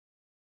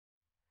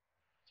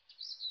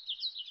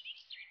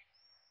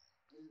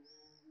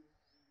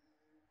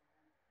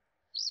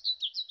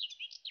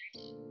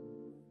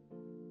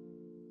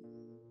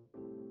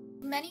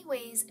many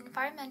ways,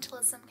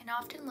 environmentalism can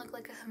often look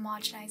like a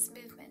homogenized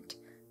movement,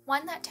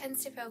 one that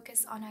tends to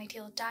focus on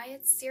ideal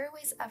diets,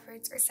 zero-waste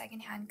efforts, or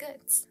secondhand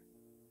goods.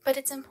 But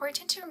it's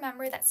important to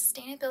remember that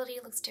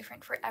sustainability looks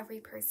different for every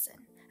person,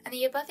 and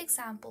the above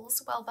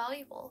examples, while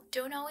valuable,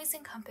 don't always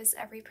encompass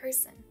every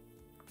person.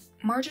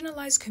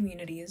 Marginalized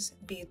communities,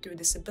 be it through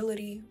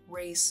disability,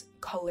 race,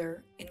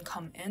 color,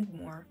 income, and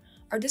more,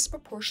 are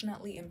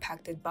disproportionately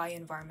impacted by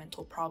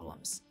environmental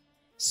problems.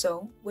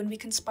 So, when we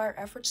conspire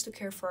efforts to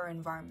care for our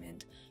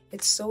environment,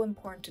 it's so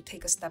important to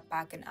take a step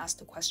back and ask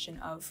the question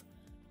of,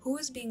 who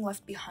is being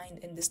left behind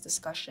in this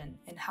discussion,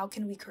 and how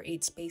can we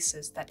create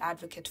spaces that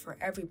advocate for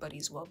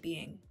everybody's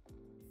well-being?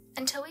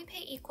 Until we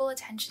pay equal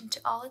attention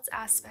to all its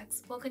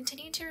aspects, we'll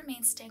continue to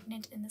remain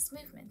stagnant in this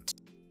movement.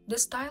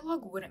 This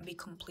dialogue wouldn't be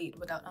complete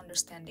without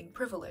understanding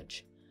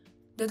privilege.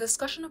 The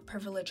discussion of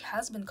privilege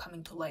has been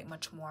coming to light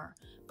much more,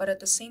 but at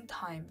the same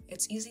time,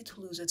 it's easy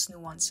to lose its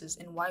nuances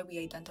in why we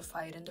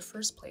identify it in the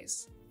first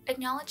place.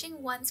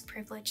 Acknowledging one's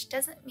privilege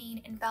doesn't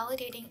mean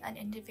invalidating an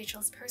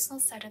individual's personal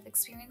set of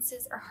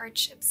experiences or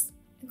hardships.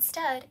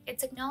 Instead,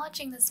 it's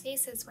acknowledging the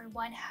spaces where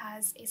one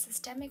has a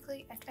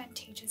systemically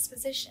advantageous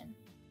position.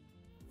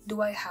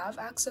 Do I have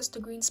access to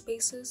green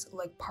spaces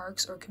like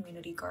parks or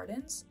community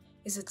gardens?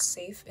 Is it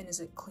safe and is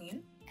it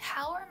clean?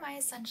 How are my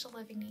essential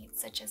living needs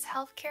such as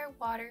healthcare,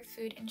 water,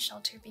 food, and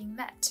shelter being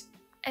met?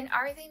 And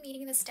are they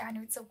meeting the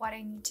standards of what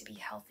I need to be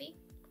healthy?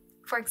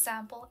 For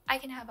example, I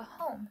can have a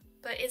home,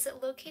 but is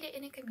it located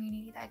in a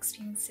community that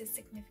experiences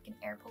significant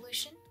air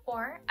pollution?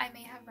 Or I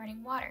may have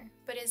running water,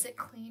 but is it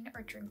clean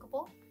or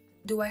drinkable?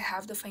 Do I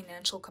have the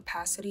financial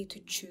capacity to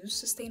choose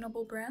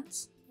sustainable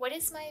brands? What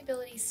is my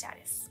ability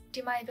status?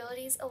 Do my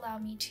abilities allow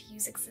me to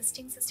use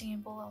existing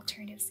sustainable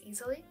alternatives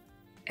easily?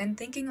 And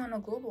thinking on a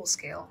global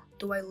scale,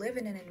 do I live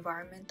in an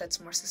environment that's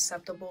more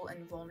susceptible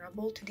and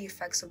vulnerable to the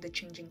effects of the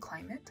changing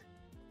climate?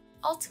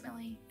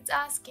 Ultimately, it's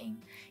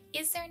asking,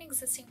 is there an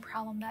existing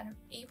problem that I'm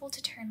able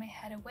to turn my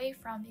head away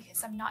from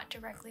because I'm not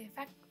directly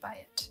affected by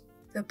it?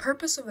 The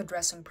purpose of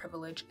addressing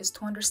privilege is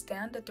to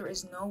understand that there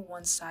is no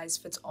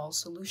one-size-fits-all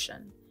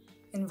solution.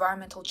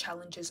 Environmental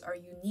challenges are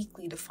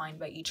uniquely defined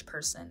by each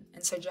person,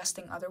 and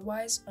suggesting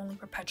otherwise only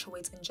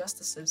perpetuates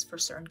injustices for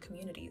certain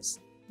communities.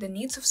 The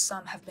needs of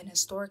some have been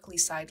historically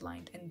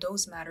sidelined, and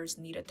those matters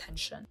need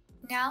attention.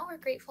 Now we're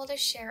grateful to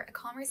share a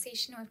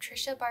conversation with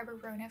Trisha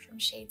Barbarona from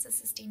Shades of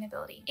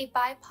Sustainability, a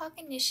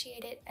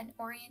BIPOC-initiated and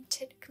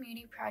oriented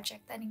community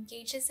project that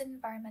engages in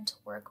environmental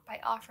work by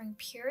offering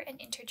peer and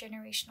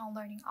intergenerational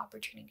learning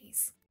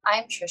opportunities.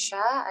 I'm Trisha.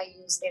 I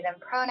use they, them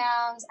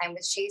pronouns. I'm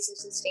with Shades of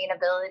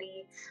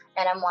Sustainability,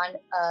 and I'm one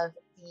of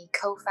the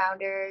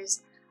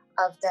co-founders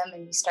of them,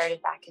 and we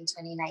started back in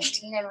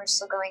 2019, and we're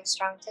still going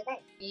strong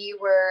today. We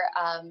were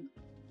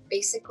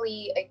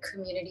basically a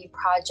community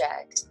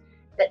project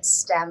that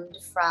stemmed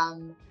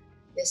from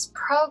this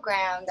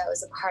program that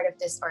was a part of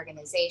this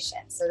organization.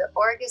 So the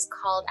org is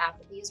called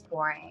Apathy is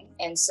Boring.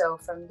 And so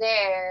from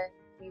there,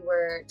 we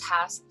were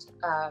tasked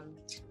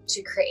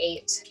to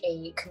create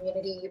a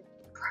community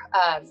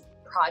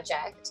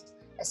project,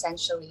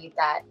 essentially,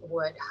 that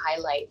would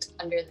highlight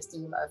under the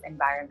theme of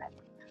environment.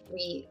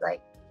 We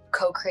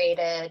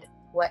co-created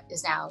what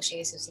is now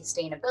Shades of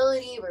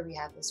Sustainability, where we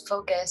have this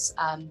focus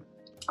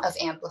of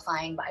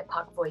amplifying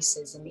BIPOC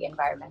voices in the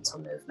environmental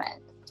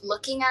movement.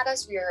 Looking at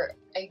us, we're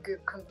a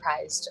group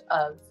comprised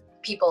of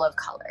people of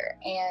color,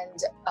 and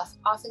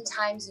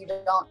oftentimes you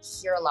don't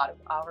hear a lot of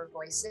our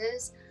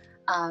voices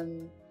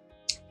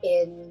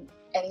in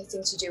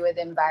anything to do with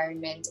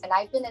environment. And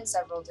I've been in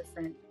several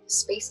different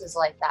spaces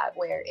like that,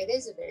 where it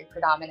is a very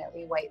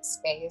predominantly white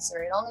space,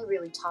 or it only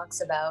really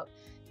talks about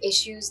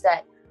issues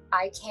that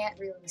I can't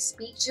really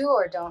speak to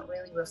or don't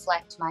really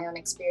reflect my own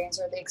experience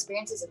or the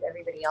experiences of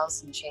everybody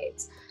else in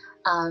Shades.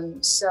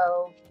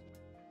 So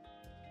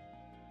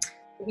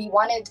we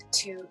wanted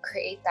to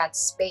create that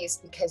space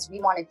because we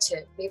wanted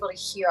to be able to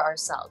hear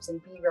ourselves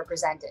and be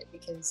represented,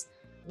 because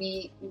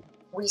we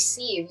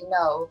see,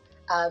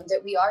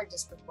 that we are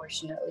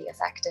disproportionately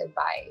affected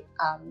by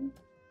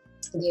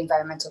the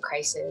environmental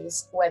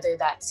crisis, whether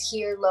that's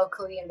here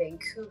locally in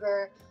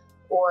Vancouver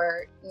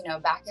or,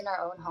 back in our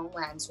own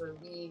homelands where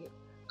we,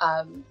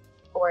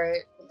 or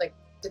like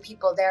the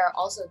people there are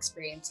also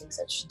experiencing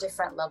such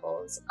different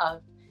levels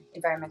of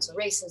environmental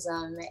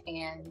racism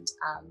and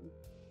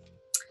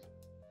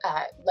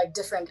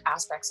different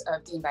aspects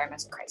of the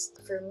environmental crisis.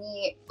 For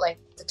me,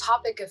 the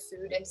topic of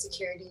food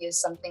insecurity is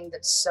something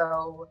that's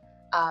so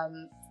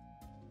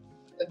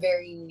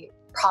very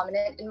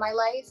prominent in my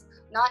life,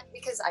 not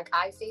because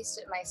I faced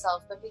it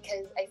myself, but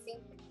because I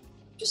think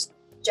just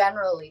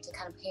generally, to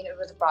kind of paint it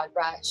with a broad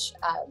brush,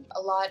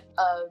 a lot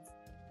of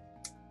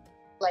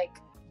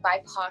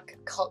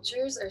BIPOC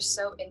cultures are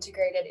so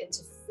integrated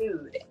into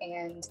food,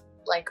 and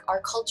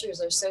our cultures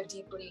are so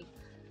deeply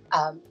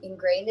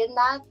ingrained in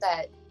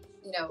that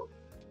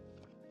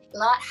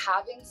not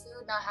having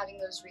food, not having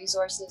those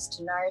resources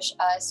to nourish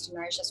us,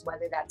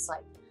 whether that's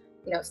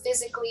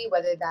physically,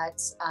 whether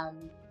that's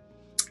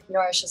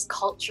nourish us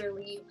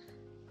culturally,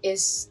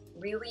 is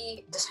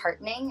really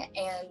disheartening.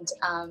 And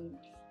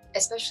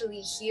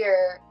especially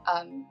here,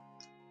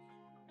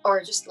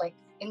 or just like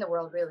in the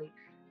world really,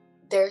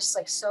 there's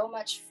like so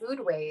much food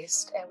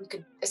waste, and we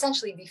could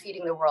essentially be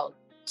feeding the world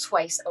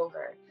twice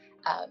over.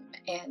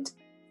 And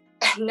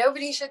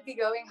nobody should be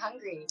going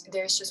hungry.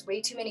 There's just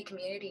way too many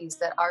communities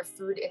that are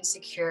food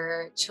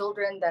insecure,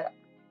 children that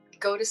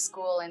go to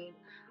school and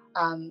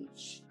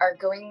are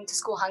going to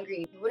school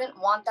hungry. You wouldn't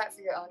want that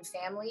for your own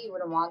family. You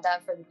wouldn't want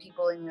that for the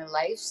people in your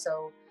life.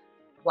 So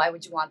why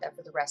would you want that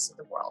for the rest of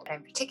the world?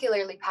 I'm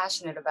particularly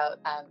passionate about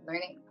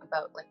learning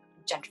about like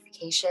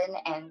gentrification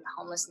and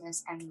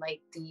homelessness and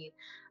like the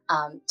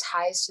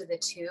ties to the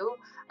two.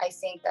 I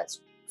think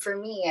that's, for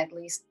me at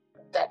least,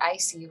 that I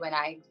see when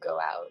I go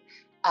out.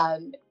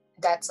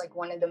 That's like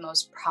one of the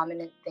most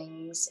prominent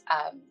things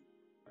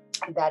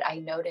that I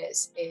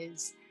notice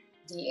is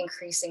the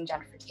increasing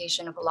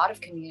gentrification of a lot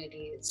of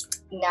communities.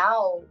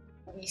 Now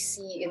we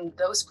see in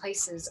those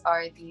places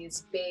are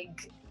these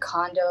big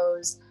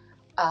condos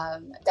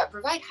that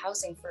provide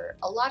housing for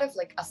a lot of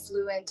like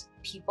affluent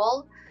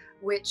people,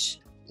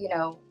 which, you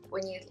know,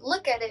 when you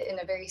look at it in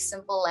a very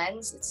simple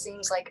lens, it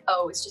seems like,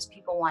 oh, it's just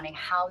people wanting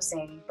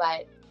housing.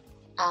 But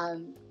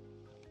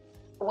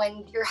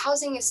when your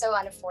housing is so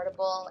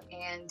unaffordable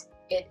and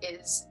it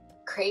is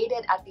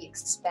created at the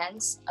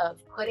expense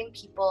of putting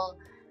people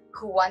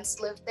who once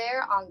lived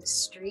there on the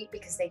street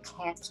because they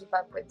can't keep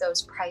up with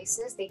those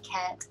prices, they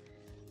can't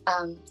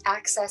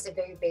access a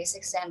very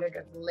basic standard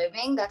of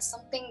living, that's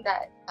something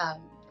that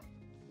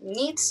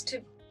needs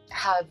to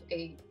have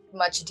a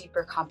much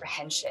deeper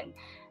comprehension,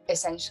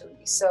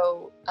 essentially.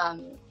 So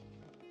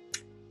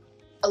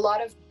a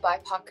lot of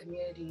BIPOC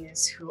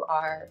communities who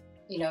are,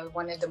 you know,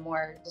 one of the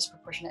more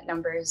disproportionate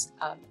numbers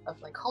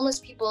of like homeless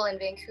people in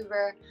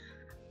Vancouver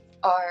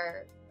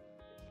are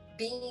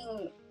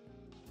being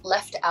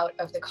left out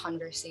of the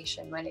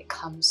conversation when it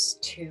comes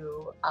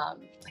to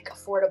like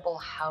affordable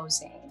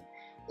housing.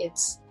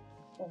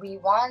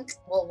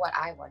 What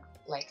I would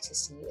like to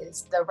see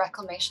is the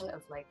reclamation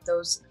of like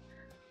those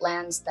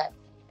lands that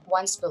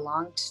once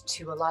belonged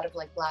to a lot of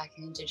like Black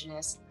and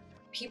Indigenous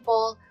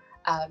people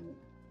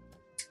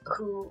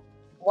who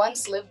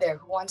once lived there,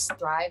 who once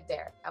thrived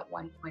there at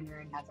one point or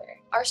another.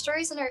 Our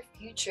Stories and Our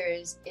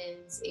Futures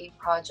is a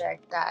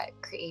project that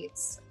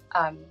creates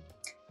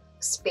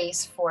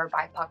space for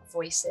BIPOC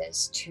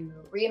voices to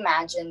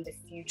reimagine the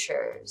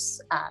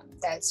futures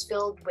that's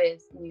filled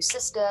with new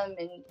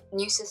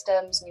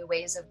systems, new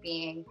ways of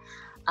being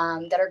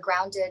that are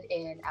grounded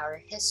in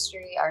our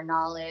history, our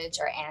knowledge,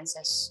 our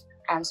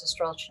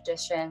ancestral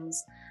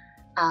traditions.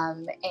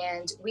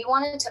 And we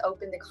wanted to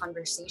open the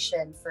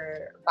conversation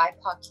for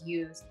BIPOC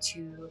youth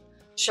to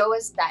show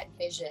us that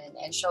vision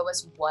and show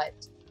us what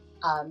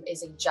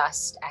is a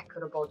just,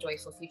 equitable,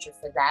 joyful future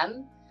for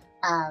them.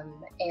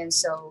 And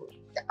so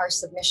our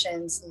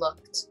submissions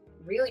looked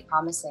really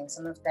promising.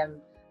 Some of them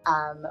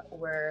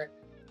were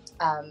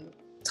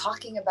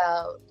talking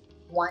about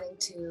wanting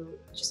to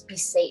just be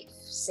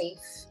safe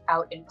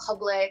out in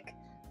public,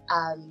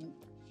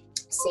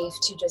 safe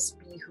to just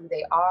be who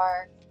they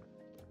are.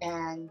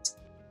 And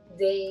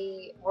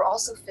they were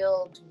also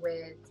filled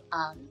with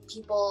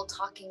people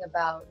talking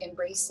about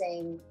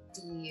embracing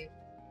the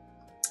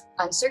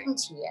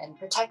uncertainty and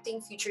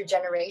protecting future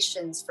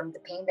generations from the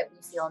pain that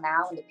we feel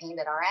now and the pain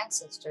that our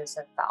ancestors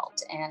have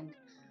felt, and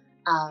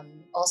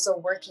also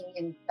working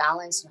in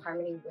balance and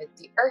harmony with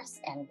the earth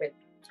and with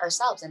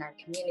ourselves and our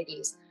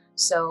communities.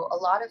 So a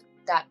lot of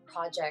that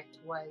project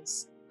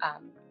was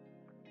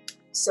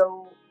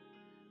so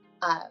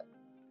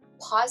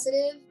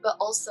positive, but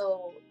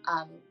also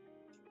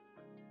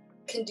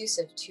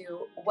conducive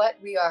to what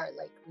we are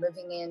like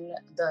living in,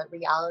 the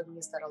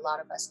realities that a lot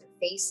of us are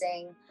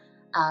facing,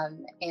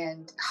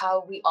 and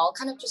how we all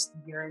kind of just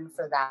yearn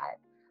for that,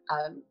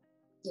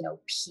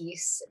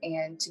 peace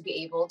and to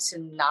be able to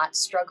not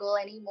struggle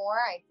anymore.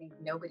 I think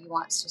nobody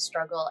wants to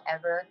struggle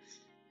ever.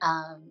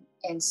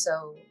 And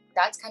so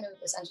that's kind of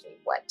essentially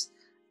what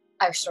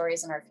Our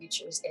Stories and Our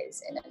Futures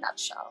is in a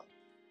nutshell.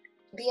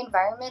 The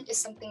environment is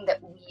something that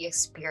we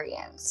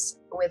experience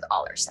with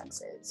all our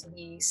senses.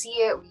 We see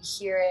it, we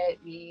hear it,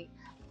 we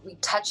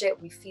touch it,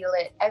 we feel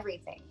it,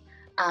 everything.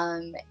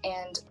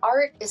 And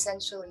art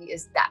essentially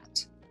is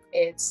that.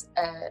 It's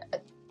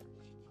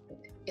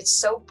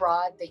so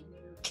broad that you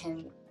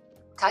can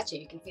touch it,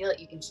 you can feel it,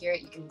 you can hear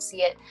it, you can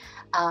see it.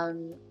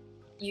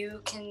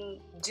 You can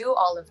do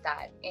all of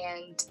that.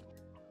 And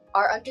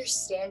our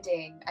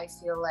understanding, I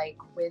feel like,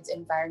 with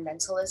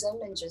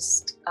environmentalism and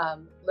just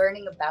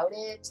learning about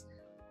it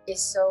is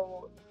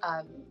so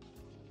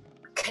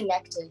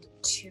connected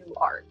to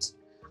art.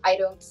 I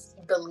don't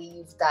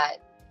believe that,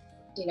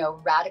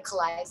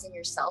 radicalizing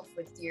yourself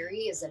with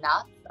theory is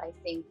enough. I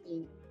think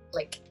being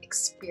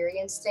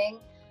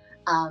experiencing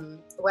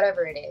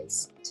whatever it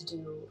is to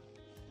do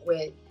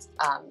with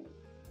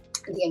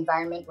the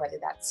environment, whether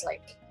that's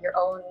like your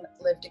own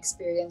lived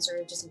experience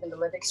or just even the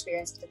lived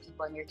experience of the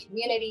people in your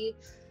community,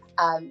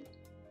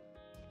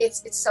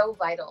 it's so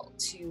vital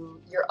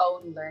to your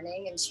own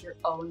learning and to your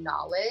own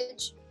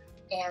knowledge.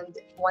 And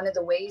one of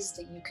the ways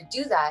that you could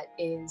do that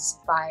is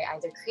by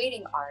either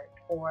creating art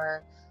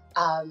or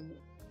um,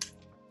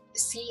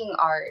 seeing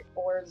art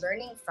or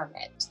learning from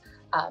it,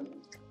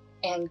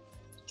 and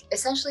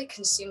essentially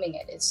consuming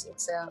it.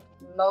 It's a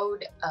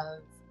mode of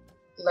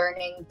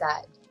learning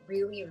that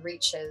really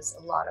reaches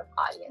a lot of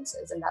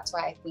audiences, and that's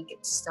why I think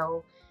it's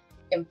so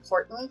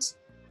important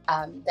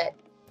that,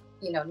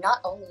 you know, not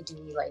only do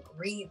we like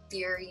read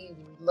theory,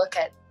 we look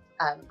at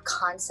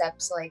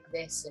concepts like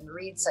this and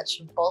read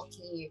such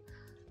bulky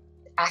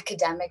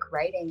academic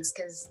writings,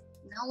 because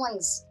no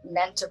one's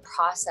meant to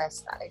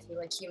process that. I feel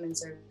like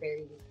humans are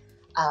very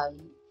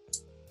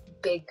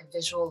big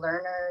visual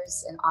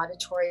learners and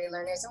auditory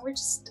learners, and we're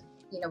just,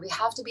 you know, we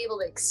have to be able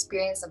to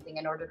experience something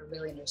in order to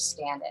really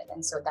understand it.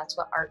 And so that's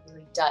what art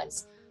really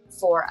does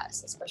for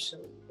us,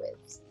 especially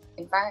with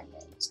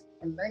environment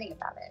and learning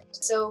about it.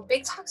 So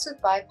Big Talks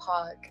with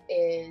BIPOC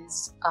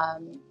is,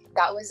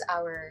 that was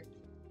our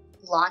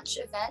launch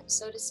event,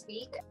 so to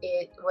speak.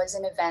 It was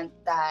an event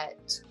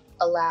that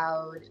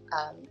allowed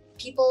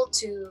people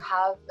to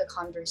have the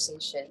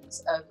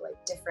conversations of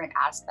like different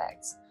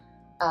aspects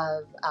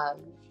of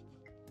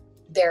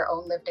their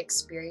own lived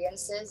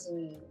experiences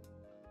in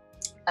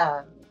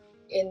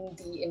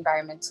the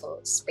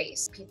environmental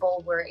space.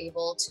 People were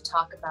able to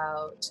talk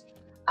about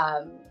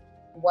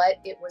what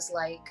it was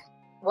like,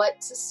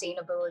 what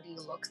sustainability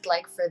looked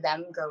like for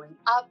them growing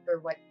up, or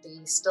what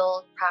they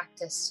still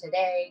practice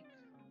today.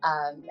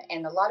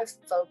 And a lot of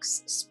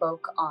folks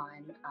spoke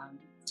on,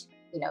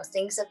 you know,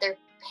 things that their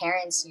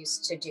parents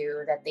used to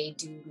do that they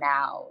do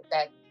now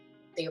that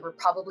they were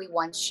probably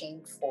once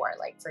shamed for.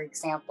 Like, for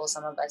example,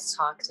 some of us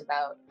talked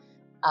about,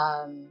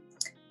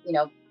 you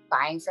know,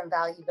 buying from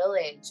Value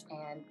Village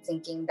and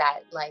thinking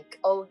that like,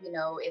 oh, you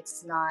know,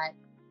 it's not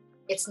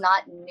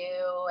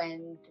new,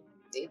 and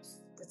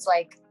it's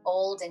like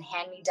old and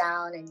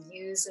hand-me-down and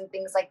used and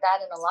things like that.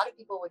 And a lot of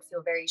people would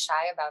feel very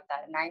shy about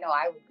that. And I know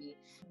I would be.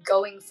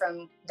 Going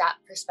from that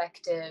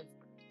perspective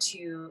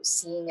to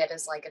seeing it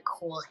as like a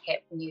cool,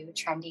 hip, new,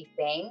 trendy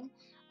thing.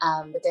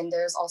 But then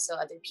there's also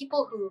other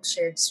people who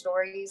shared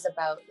stories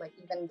about like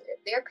even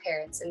their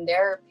parents and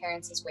their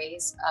parents'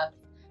 ways of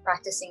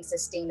practicing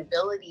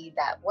sustainability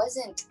that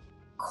wasn't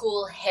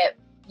cool, hip,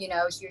 you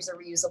know, here's a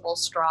reusable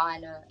straw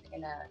in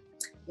a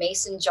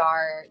mason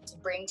jar to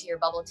bring to your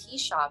bubble tea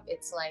shop.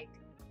 It's like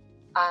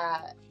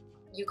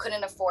you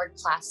couldn't afford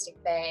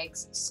plastic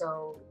bags,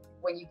 so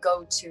when you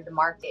go to the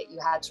market, you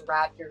had to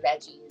wrap your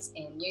veggies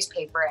in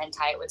newspaper and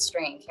tie it with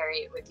string and carry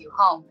it with you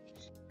home.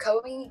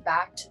 Going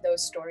back to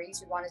those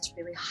stories, we wanted to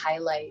really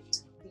highlight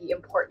the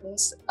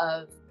importance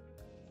of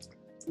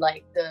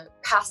like the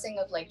passing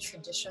of like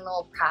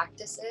traditional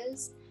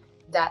practices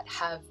that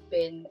have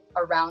been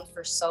around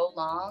for so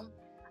long,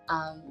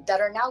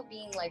 that are now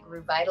being like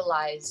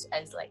revitalized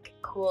as like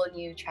cool,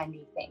 new,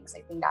 trendy things.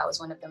 I think that was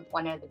one of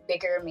the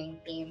bigger main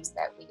themes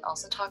that we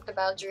also talked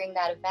about during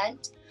that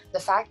event. The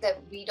fact that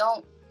we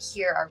don't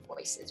hear our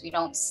voices, we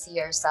don't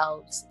see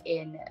ourselves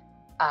in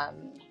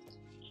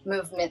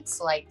movements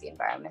like the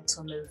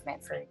environmental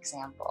movement, for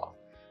example.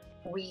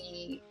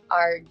 We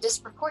are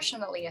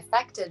disproportionately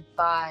affected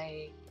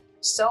by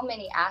so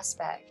many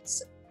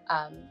aspects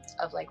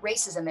of like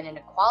racism and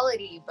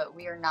inequality, but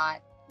we are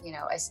not, you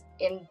know, as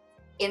in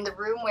the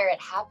room where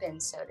it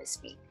happens, so to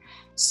speak.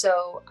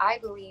 So I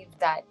believe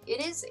that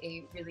it is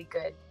a really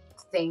good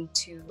thing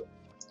to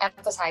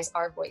emphasize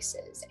our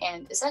voices,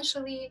 and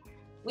essentially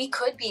we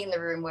could be in the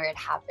room where it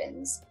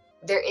happens.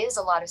 There is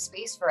a lot of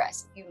space for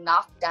us if you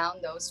knock down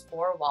those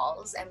four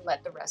walls and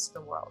let the rest of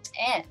the world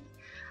in.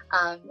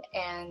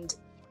 And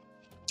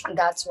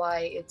that's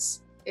why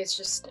it's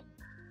just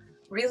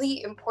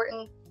really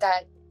important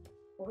that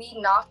we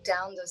knock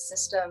down those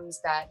systems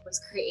that was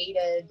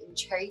created and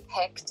cherry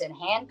picked and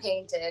hand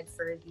painted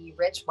for the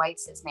rich white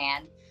cis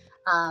man.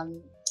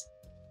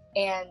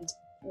 And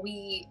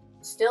we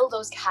fill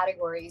those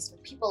categories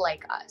with people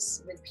like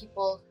us, with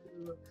people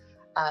who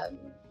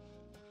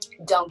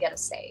don't get a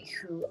say,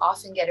 who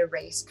often get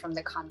erased from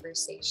the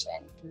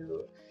conversation,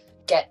 who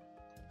get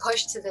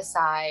pushed to the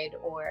side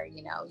or,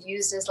 you know,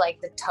 used as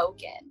like the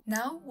token.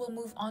 Now we'll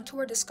move on to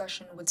our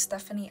discussion with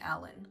Stephanie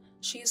Allen.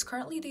 She is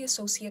currently the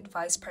Associate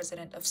Vice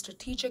President of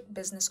Strategic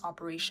Business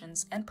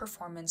Operations and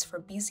Performance for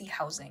BC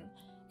Housing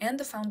and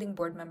the founding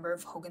board member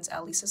of Hogan's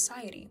Alley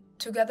Society.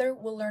 Together,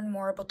 we'll learn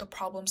more about the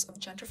problems of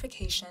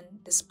gentrification,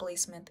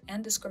 displacement,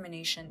 and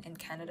discrimination in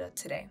Canada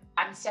today.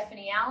 I'm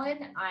Stephanie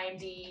Allen. I'm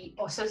the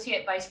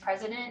Associate Vice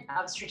President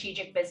of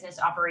Strategic Business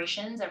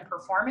Operations and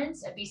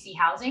Performance at BC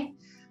Housing.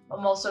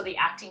 I'm also the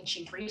Acting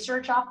Chief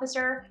Research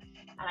Officer,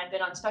 and I've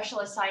been on special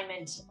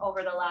assignment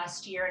over the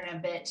last year and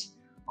a bit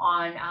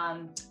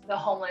on the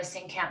homeless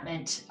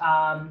encampment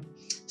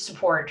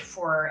support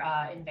for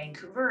in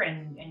Vancouver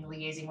and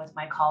liaising with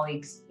my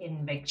colleagues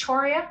in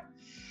Victoria.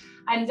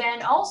 I'm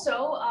then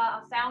also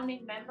a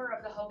founding member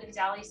of the Hogan's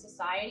Alley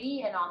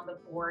Society and on the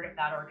board of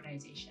that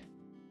organization.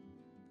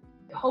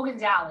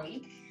 Hogan's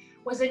Alley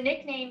was a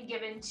nickname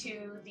given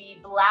to the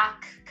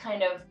Black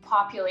kind of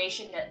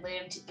population that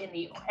lived in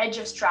the edge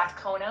of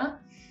Strathcona.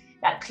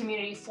 That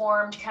community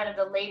formed kind of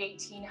the late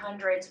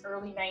 1800s,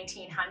 early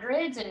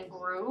 1900s and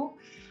grew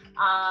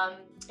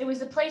It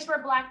was a place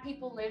where Black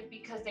people lived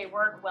because they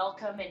weren't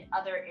welcome in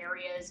other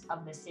areas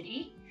of the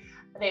city.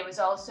 There was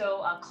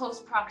also a close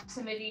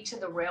proximity to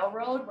the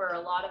railroad, where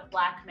a lot of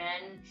Black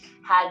men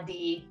had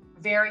the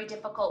very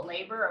difficult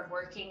labor of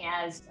working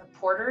as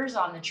porters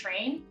on the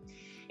train.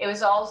 It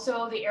was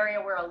also the area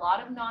where a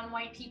lot of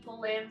non-white people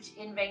lived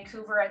in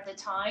Vancouver at the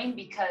time,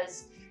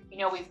 because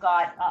we've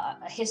got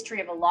a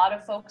history of a lot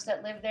of folks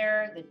that live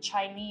there, the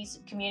Chinese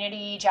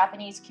community,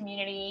 Japanese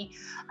community.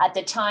 At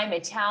the time,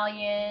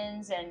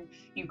 Italians and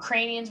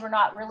Ukrainians were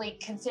not really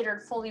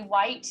considered fully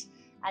white.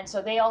 And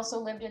so they also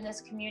lived in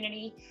this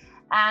community.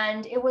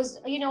 And it was,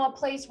 a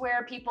place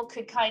where people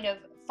could kind of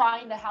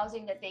find the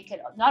housing that they could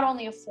not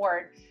only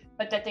afford,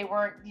 but that they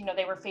weren't,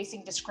 they were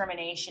facing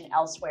discrimination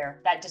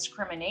elsewhere. That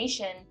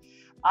discrimination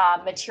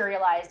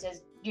materialized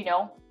as,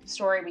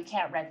 sorry, we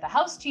can't rent the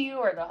house to you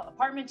or the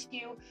apartment to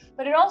you.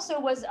 But it also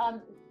was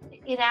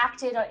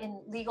enacted in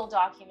legal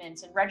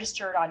documents and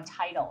registered on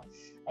title.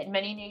 And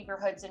many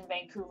neighborhoods in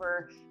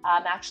Vancouver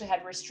actually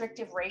had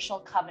restrictive racial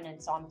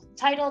covenants on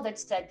title that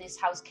said this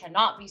house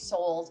cannot be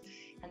sold,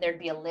 and there'd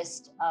be a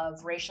list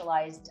of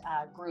racialized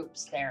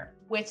groups there.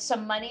 With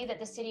some money that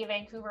the city of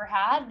Vancouver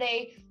had,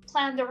 they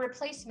planned the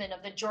replacement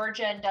of the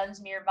Georgia and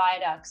Dunsmuir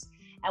viaducts.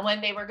 And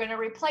when they were going to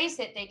replace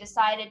it, they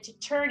decided to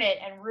turn it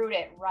and route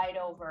it right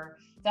over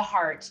the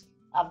heart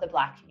of the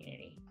Black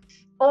community.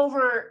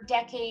 Over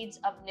decades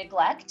of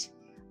neglect,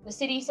 the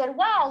city said,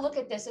 wow, look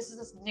at this. This is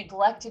this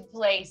neglected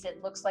place.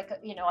 It looks like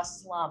a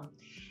slum.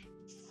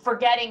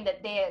 Forgetting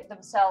that they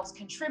themselves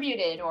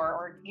contributed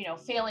or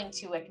failing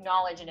to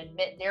acknowledge and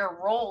admit their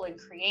role in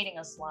creating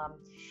a slum.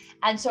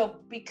 And so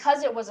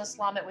because it was a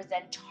slum, it was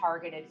then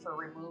targeted for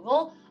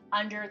removal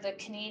under the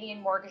Canadian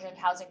Mortgage and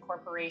Housing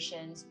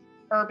Corporation's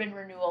Urban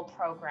Renewal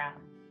Program.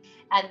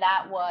 And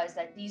that was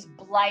that these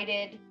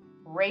blighted,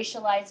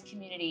 racialized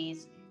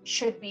communities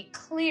should be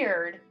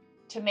cleared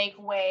to make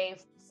way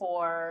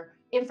for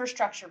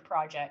infrastructure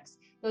projects.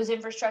 Those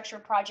infrastructure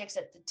projects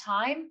at the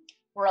time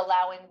were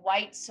allowing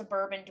white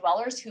suburban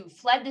dwellers who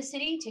fled the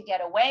city to get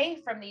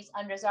away from these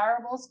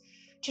undesirables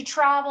to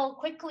travel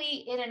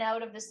quickly in and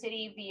out of the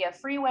city via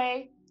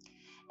freeway.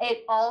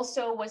 It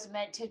also was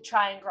meant to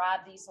try and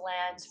grab these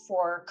lands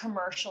for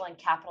commercial and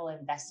capital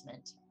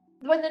investment.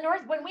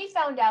 When we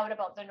found out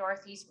about the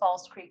Northeast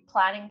Falls Creek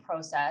planning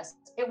process,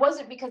 it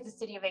wasn't because the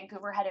city of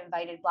Vancouver had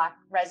invited Black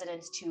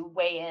residents to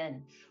weigh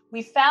in.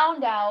 We saw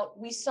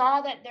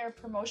that their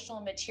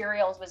promotional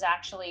materials was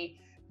actually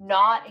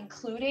not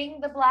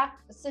including the Black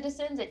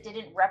citizens. It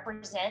didn't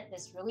represent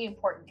this really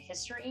important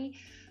history.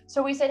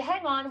 So we said,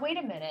 hang on, wait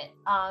a minute.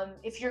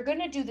 If you're going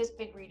to do this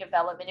big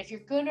redevelopment, if you're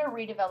going to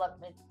redevelop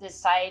this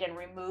site and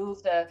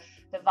remove the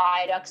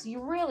viaducts, you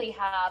really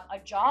have a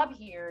job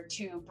here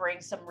to bring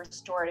some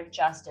restorative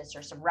justice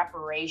or some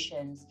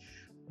reparations,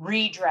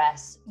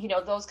 redress,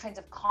 those kinds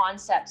of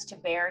concepts to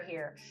bear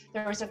here.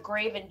 There was a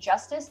grave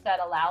injustice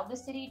that allowed the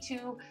city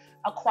to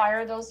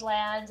acquire those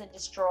lands and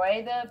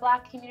destroy the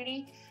Black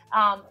community.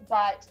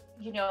 But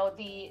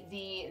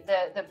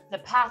the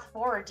path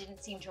forward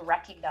didn't seem to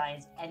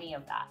recognize any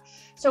of that.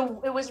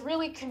 So it was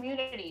really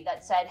community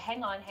that said,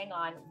 hang on,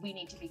 we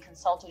need to be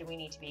consulted, we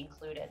need to be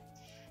included.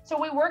 So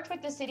we worked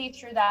with the city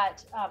through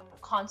that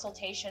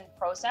consultation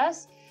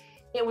process.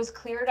 It was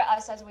clear to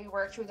us as we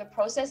worked through the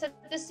process that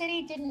the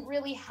city didn't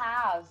really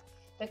have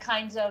the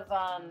kinds of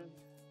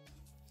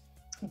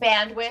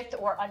bandwidth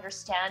or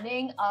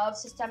understanding of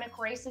systemic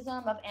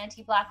racism, of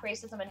anti-Black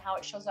racism, and how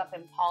it shows up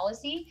in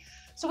policy.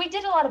 So we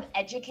did a lot of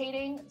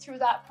educating through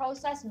that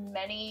process.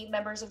 Many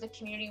members of the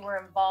community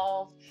were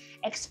involved,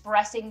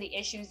 expressing the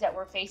issues that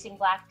were facing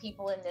Black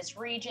people in this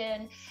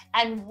region,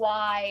 and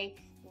why,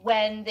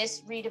 when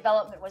this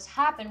redevelopment was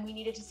happening, we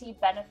needed to see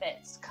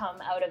benefits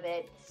come out of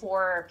it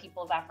for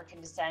people of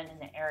African descent in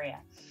the area.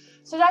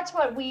 So that's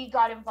what we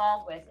got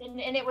involved with.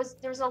 And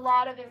there's a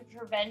lot of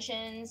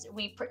interventions.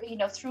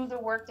 Through the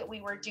work that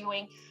we were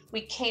doing,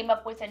 we came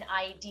up with an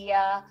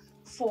idea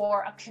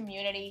for a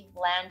community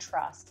land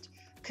trust.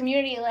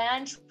 Community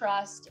land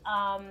trust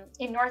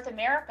in North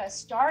America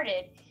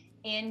started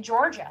in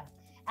Georgia,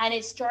 and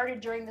it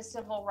started during the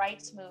civil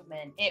rights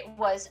movement. It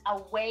was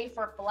a way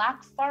for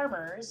Black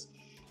farmers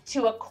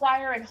to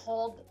acquire and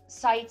hold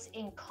sites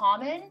in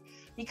common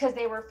because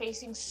they were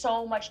facing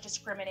so much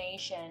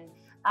discrimination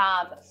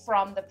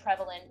from the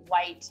prevalent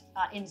white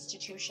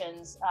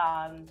institutions,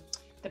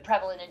 the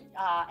prevalent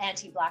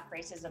anti-Black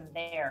racism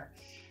there.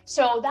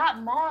 So that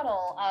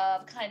model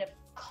of kind of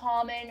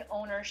common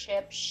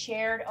ownership,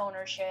 shared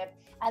ownership,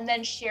 and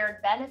then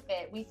shared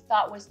benefit, we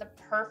thought was the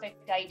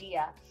perfect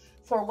idea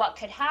for what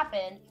could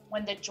happen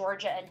when the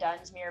Georgia and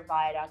Dunsmuir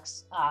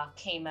viaducts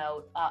came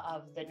out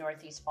of the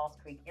Northeast Falls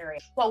Creek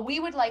area. What we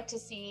would like to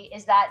see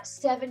is that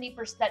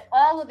 70%, that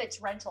all of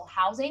its rental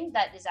housing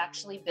that is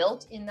actually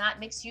built in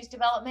that mixed use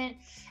development,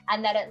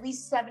 and that at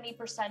least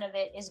 70% of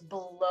it is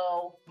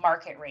below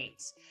market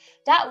rates.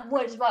 That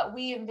was what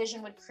we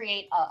envision would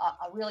create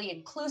a really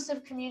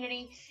inclusive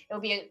community. It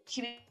would be a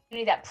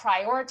community that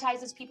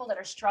prioritizes people that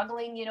are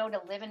struggling,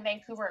 to live in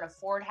Vancouver and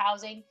afford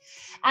housing.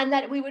 And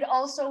that we would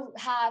also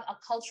have a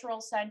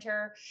cultural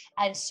center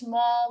and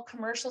small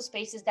commercial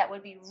spaces that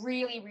would be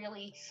really,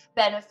 really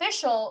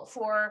beneficial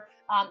for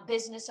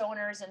business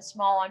owners and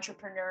small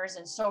entrepreneurs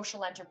and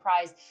social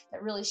enterprise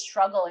that really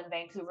struggle in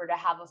Vancouver to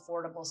have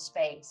affordable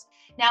space.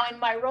 Now, in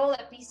my role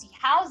at BC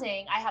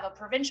Housing, I have a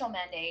provincial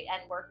mandate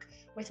and work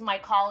with my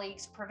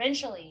colleagues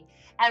provincially.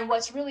 And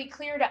what's really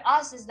clear to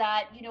us is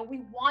that,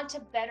 we want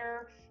to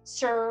better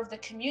serve the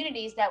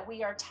communities that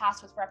we are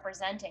tasked with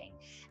representing.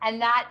 And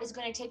that is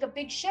going to take a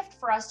big shift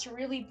for us to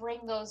really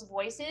bring those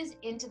voices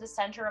into the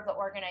center of the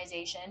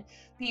organization,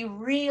 be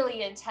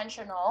really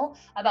intentional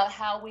about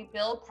how we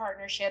build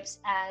partnerships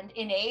and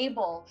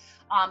enable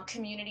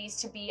communities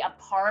to be a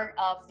part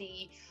of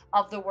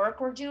the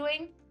work we're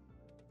doing.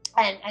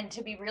 And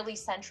to be really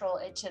central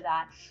into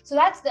that. So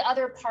that's the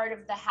other part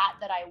of the hat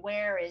that I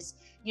wear is,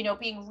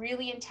 being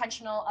really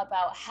intentional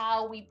about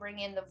how we bring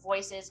in the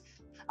voices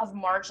of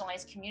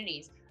marginalized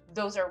communities.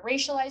 Those are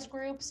racialized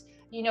groups,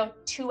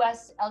 to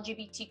us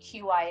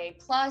LGBTQIA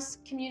plus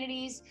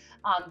communities,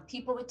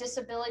 people with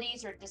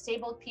disabilities or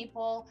disabled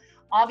people,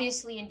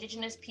 obviously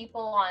Indigenous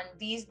people on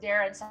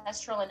their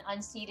ancestral and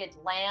unceded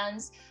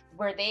lands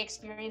where they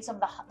experience some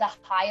of the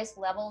highest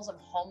levels of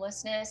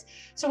homelessness.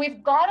 So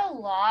we've got a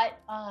lot,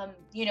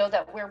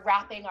 that we're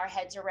wrapping our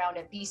heads around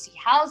at BC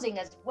Housing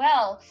as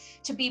well,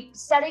 to be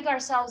setting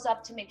ourselves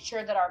up to make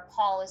sure that our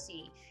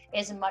policy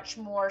is much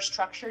more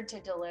structured to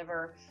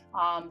deliver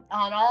on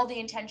all the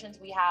intentions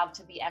we have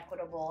to be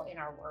equitable in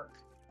our work.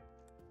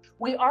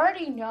 We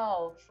already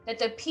know that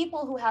the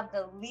people who have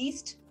the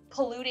least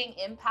polluting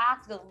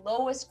impact, the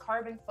lowest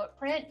carbon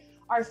footprint,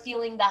 are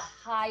feeling the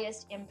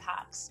highest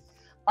impacts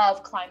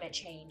of climate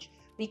change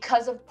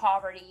because of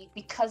poverty,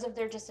 because of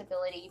their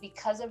disability,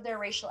 because of their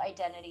racial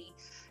identity.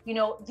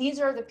 These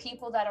are the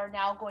people that are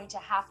now going to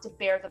have to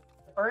bear the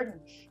burden.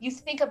 You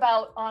think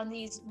about on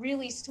these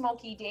really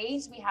smoky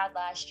days we had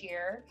last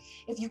year,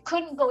 if you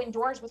couldn't go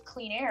indoors with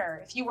clean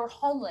air, if you were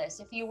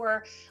homeless, if you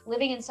were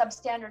living in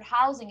substandard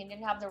housing and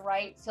didn't have the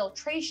right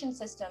filtration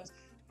systems,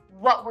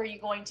 what were you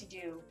going to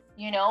do?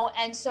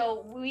 And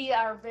so we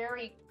are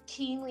very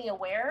keenly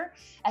aware,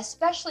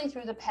 especially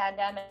through the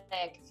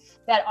pandemic,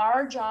 that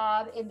our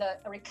job in the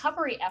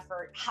recovery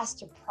effort has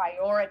to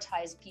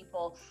prioritize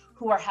people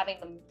who are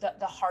having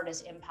the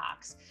hardest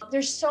impacts.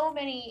 There's so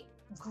many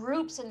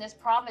groups in this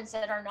province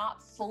that are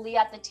not fully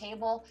at the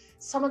table.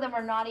 Some of them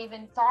are not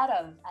even thought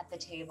of at the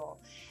table.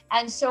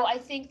 And so I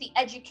think the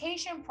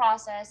education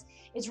process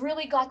is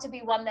really got to be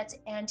one that's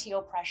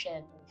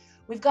anti-oppression.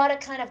 We've got to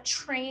kind of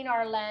train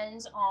our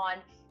lens on,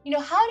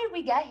 how did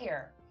we get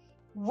here?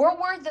 What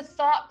were the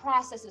thought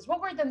processes?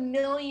 What were the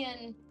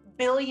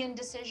billion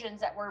decisions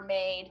that were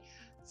made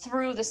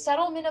through the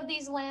settlement of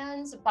these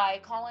lands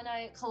by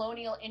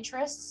colonial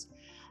interests,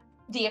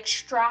 the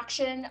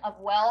extraction of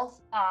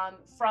wealth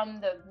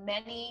from the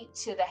many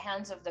to the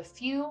hands of the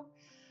few,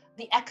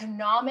 the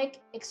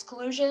economic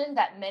exclusion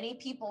that many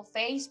people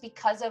face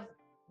because of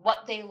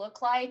what they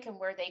look like and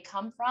where they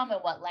come from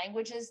and what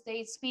languages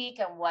they speak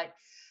and what,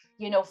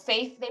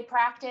 faith they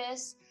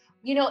practice.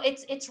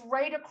 It's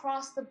right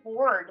across the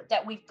board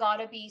that we've got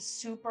to be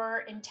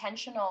super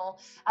intentional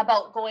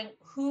about going,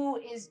 who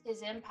is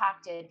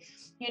impacted.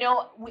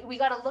 We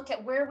got to look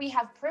at where we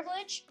have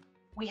privilege.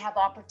 We have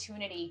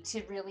opportunity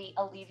to really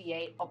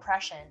alleviate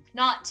oppression,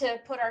 not to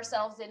put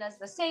ourselves in as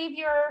the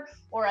savior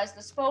or as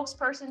the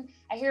spokesperson.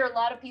 I hear a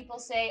lot of people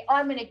say,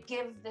 I'm going to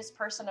give this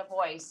person a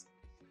voice.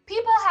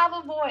 People have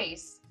a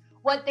voice.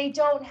 What they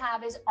don't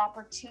have is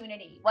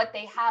opportunity. What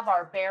they have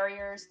are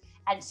barriers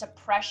and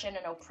suppression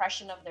and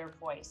oppression of their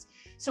voice.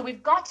 So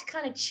we've got to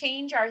kind of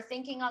change our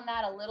thinking on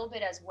that a little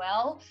bit as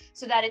well,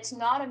 so that it's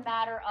not a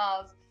matter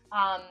of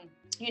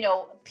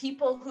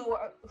people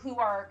who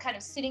are kind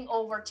of sitting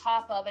over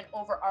top of and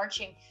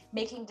overarching,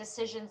 making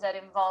decisions that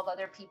involve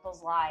other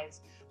people's lives.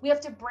 We have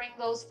to bring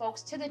those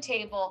folks to the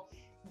table,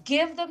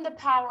 give them the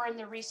power and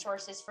the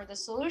resources for the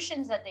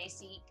solutions that they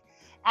seek,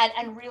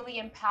 and really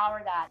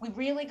empower that. We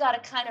really got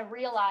to kind of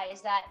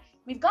realize that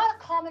we've got a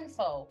common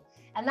foe,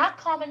 and that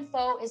common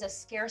foe is a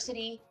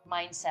scarcity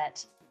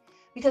mindset.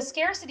 Because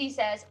scarcity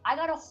says, I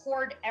got to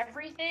hoard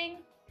everything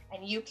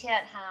and you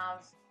can't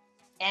have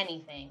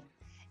anything.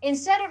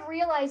 Instead of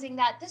realizing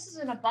that this is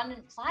an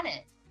abundant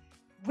planet,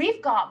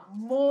 we've got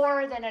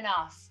more than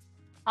enough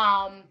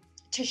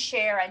to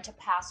share and to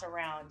pass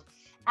around.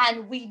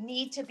 And we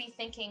need to be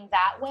thinking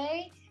that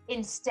way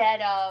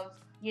instead of,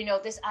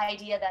 this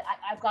idea that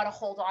I've got to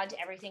hold on to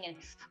everything and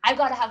I've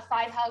got to have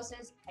 5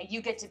 houses and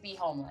you get to be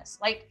homeless.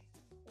 Like,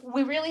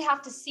 we really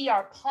have to see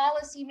our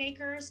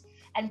policymakers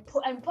and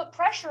put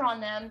pressure on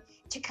them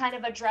to kind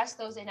of address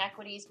those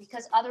inequities,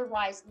 because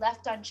otherwise,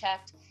 left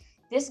unchecked,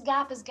 this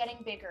gap is getting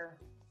bigger,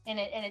 and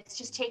it's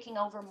just taking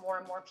over more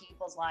and more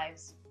people's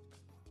lives.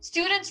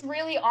 Students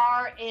really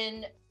are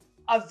in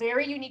a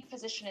very unique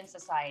position in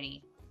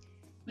society.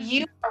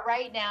 You are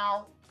right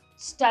now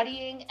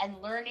studying and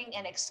learning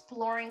and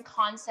exploring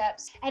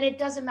concepts, and it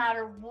doesn't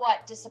matter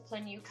what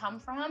discipline you come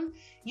from,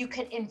 you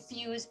can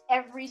infuse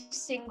every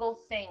single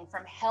thing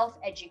from health,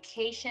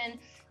 education,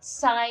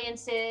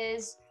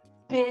 sciences,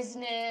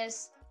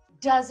 business,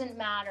 doesn't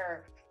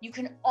matter. You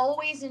can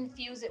always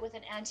infuse it with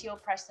an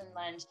anti-oppression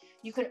lens.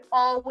 You can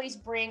always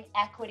bring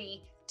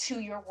equity to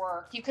your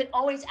work. You can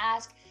always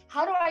ask,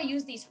 how do I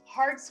use these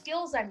hard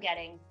skills I'm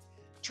getting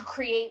to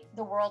create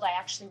the world I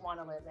actually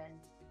want to live in?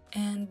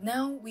 And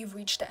now we've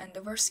reached the end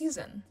of our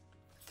season.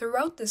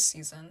 Throughout this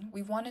season,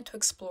 we've wanted to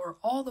explore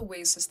all the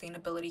ways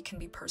sustainability can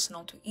be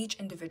personal to each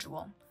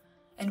individual.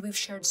 And we've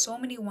shared so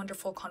many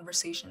wonderful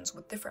conversations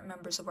with different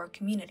members of our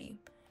community,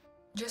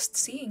 just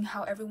seeing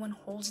how everyone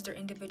holds their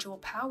individual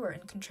power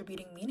in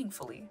contributing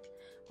meaningfully,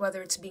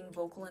 whether it's being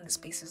vocal in the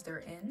spaces they're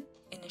in,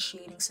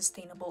 initiating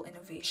sustainable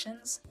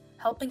innovations,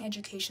 helping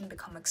education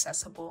become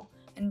accessible,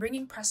 and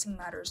bringing pressing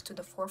matters to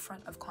the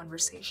forefront of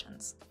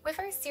conversations. With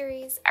our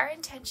series, our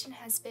intention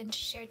has been to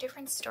share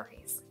different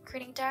stories,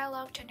 creating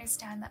dialogue to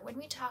understand that when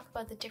we talk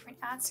about the different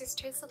answers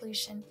to a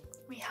solution,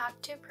 we have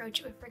to approach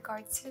it with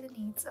regards to the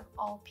needs of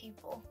all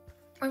people.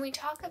 When we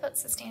talk about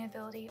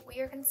sustainability, we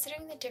are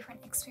considering the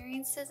different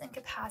experiences and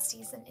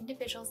capacities of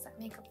individuals that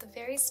make up the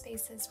various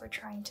spaces we're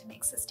trying to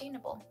make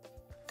sustainable.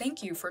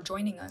 Thank you for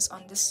joining us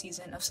on this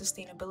season of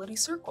Sustainability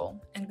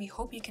Circle, and we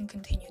hope you can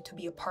continue to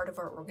be a part of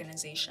our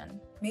organization.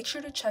 Make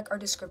sure to check our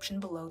description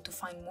below to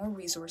find more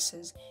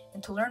resources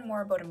and to learn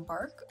more about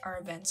Embark, our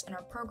events, and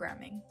our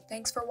programming.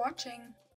 Thanks for watching!